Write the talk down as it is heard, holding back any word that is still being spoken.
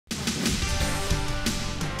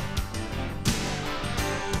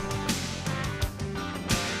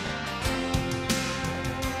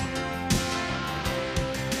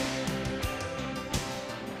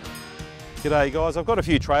G'day guys, I've got a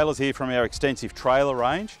few trailers here from our extensive trailer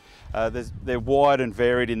range. They're wide and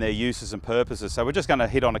varied in their uses and purposes, so we're just going to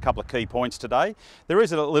hit on a couple of key points today. There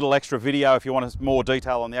is a little extra video if you want more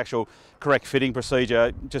detail on the actual correct fitting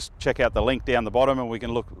procedure. Just check out the link down the bottom and we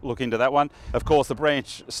can look into that one. Of course, the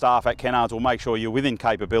branch staff at Kennards will make sure you're within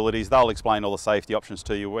capabilities. They'll explain all the safety options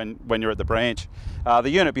to you when you're at the branch. The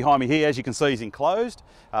unit behind me here, as you can see, is enclosed.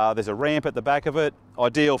 There's a ramp at the back of it,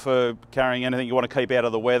 ideal for carrying anything you want to keep out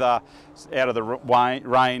of the weather, out of the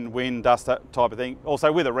rain, wind, dust, that type of thing.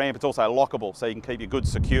 Also with a ramp, it's also lockable, so you can keep your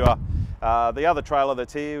goods secure. The other trailer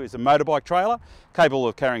that's here is a motorbike trailer, capable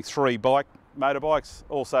of carrying 3 motorbikes.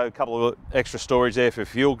 Also a couple of extra storage there for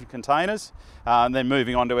fuel containers. And then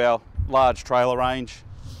moving on to our large trailer range.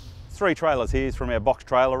 3 trailers here from our box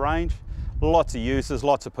trailer range. Lots of uses,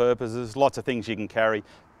 lots of purposes, lots of things you can carry.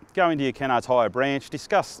 Go into your Kennards hire branch,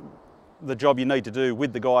 discuss the job you need to do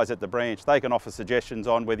with the guys at the branch. They can offer suggestions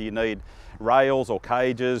on whether you need rails or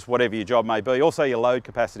cages, whatever your job may be. Also your load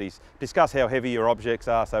capacities. Discuss how heavy your objects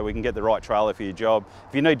are so we can get the right trailer for your job.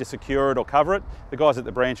 If you need to secure it or cover it, the guys at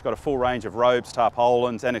the branch got a full range of ropes,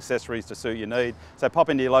 tarpaulins and accessories to suit your need. So pop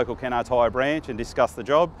into your local Kennards hire branch and discuss the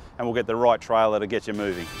job and we'll get the right trailer to get you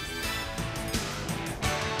moving.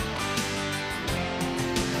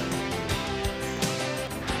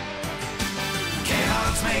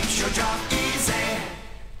 Kennards makes your job easy.